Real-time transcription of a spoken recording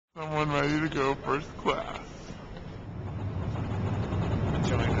Someone ready to go first class.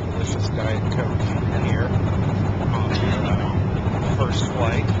 Enjoying a delicious Diet Coke here on the first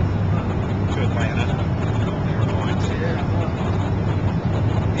flight to Atlanta. We're going to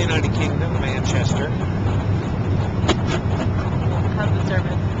the United Kingdom, Manchester. How's the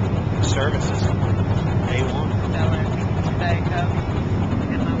service? Services A1. Stellar. Diet Coke.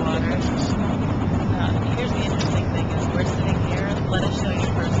 Get my water. Here's the interesting thing is we're sitting here. Let us show you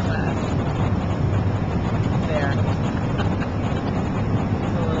first class. There. A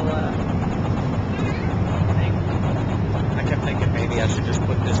little thing. I kept thinking maybe I should just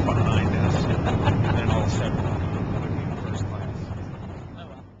put this behind us and then all of a sudden it would be in first class. Oh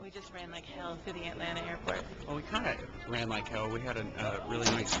well. We just ran like hell through the Atlanta airport. Well, we kind of ran like hell. We had a really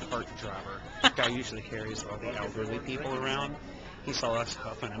nice cart driver. Guy usually carries all the elderly people around. He saw us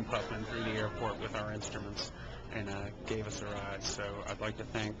huffing and puffing through the airport with our instruments and gave us a ride. So I'd like to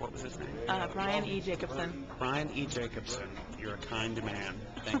thank, what was his name? Brian E. Jacobson. Brian E. Jacobson. You're a kind man.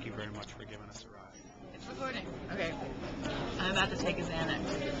 Thank you very much for giving us a ride. It's recording. Okay. I'm about to take a Xanax.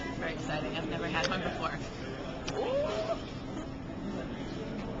 Very exciting. I've never had one before.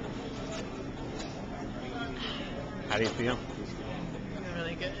 How do you feel?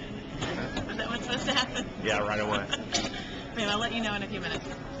 Really good. Is that what's supposed to happen? Yeah, right away. Maybe I'll let you know in a few minutes.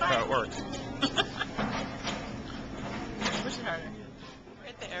 That's how it works. Push it harder. We're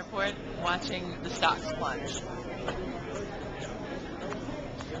at the airport watching the stocks plunge.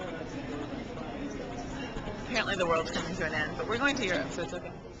 Apparently the world's coming to an end, but we're going to Europe, so it's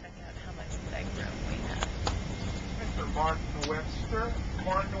okay. Check out how much leg room we have. Mr.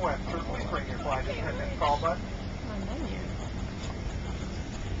 Martin Webster, please bring your flight attendant call button. On menu.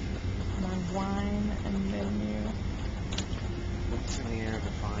 On wine and menu. What's in the air?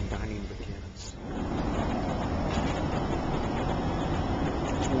 The fine dining begins.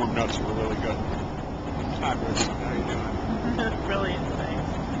 Warm nuts were really good. Hi, Bruce. How you doing? That's brilliant thing.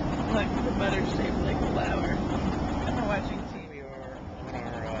 Look, the butter shaped like flour. I'm watching TV. We are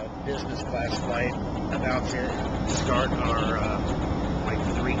on our business class flight about to start our like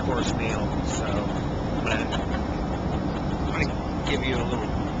 3-course meal. So I'm gonna give you a little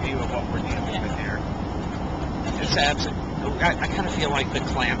view of what we're dealing with here. It's I kind of feel like the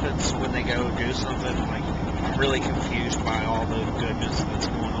Clampets when they go do something, like really confused by all the goodness that's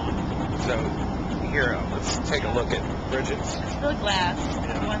going on. So here, let's take a look at Brigid's. It's still glass,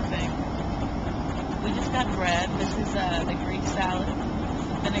 for one thing. We just got bread. This is the Greek salad,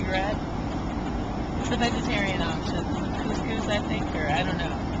 vinaigrette. It's the vegetarian option. Couscous, I think, or I don't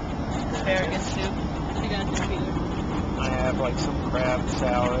know. Asparagus soup. What you got there, Peter? I have like some crab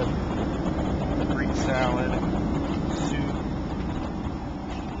salad, a Greek salad, soup,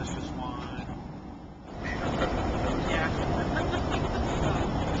 delicious wine. Yeah.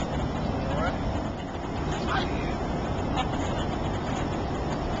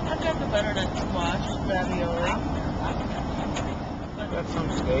 I've got the butternut squash ravioli. Got some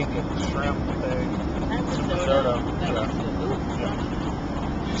steak and shrimp That's some a risotto. That Yeah. looks good. Ooh. Yeah.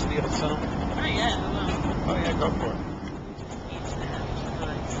 Did you steal some? Oh yeah, well. Oh yeah, go for it.